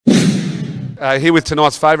Here with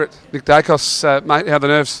tonight's favourite, Nick Daicos. Mate, how are the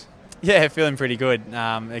nerves? Yeah, feeling pretty good.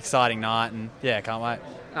 Exciting night, and yeah, can't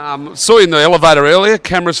wait. Saw you in the elevator earlier,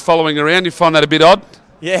 cameras following around. You find that a bit odd?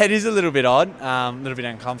 Yeah, it is a little bit odd, a little bit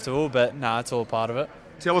uncomfortable, but no, it's all part of it.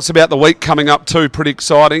 Tell us about the week coming up too. Pretty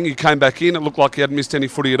exciting. You came back in. It looked like you hadn't missed any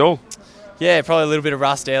footy at all. Yeah, probably a little bit of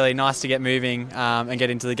rust early. Nice to get moving and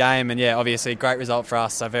get into the game, and yeah, obviously a great result for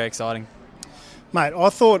us, so very exciting. Mate, I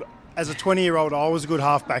thought as a 20-year-old I was a good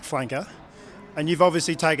half-back flanker, and you've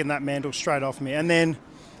obviously taken that mantle straight off me. And then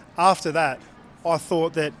after that, I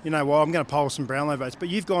thought that, I'm going to poll some Brownlow votes, but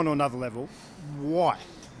you've gone to another level. Why?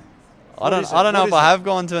 I don't know if I have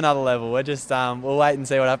gone to another level. We're just we'll wait and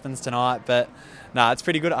see what happens tonight, but no, it's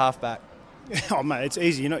pretty good at half-back. Oh mate, it's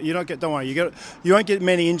easy. Don't worry. You won't get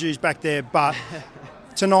many injuries back there. But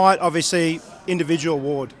tonight, obviously, individual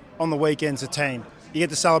award. On the weekend's a team. You get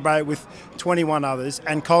to celebrate with 21 others,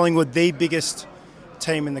 and Collingwood, the biggest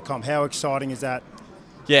team in the comp. How exciting is that?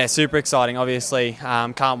 Yeah, super exciting. Obviously,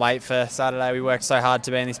 can't wait for Saturday. We worked so hard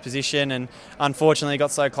to be in this position, and unfortunately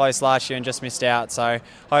got so close last year and just missed out. So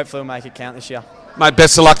hopefully we'll make it count this year. Mate,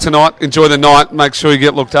 best of luck tonight. Enjoy the night. Make sure you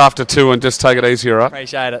get looked after too, and just take it easy, all right?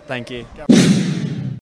 Appreciate it. Thank you.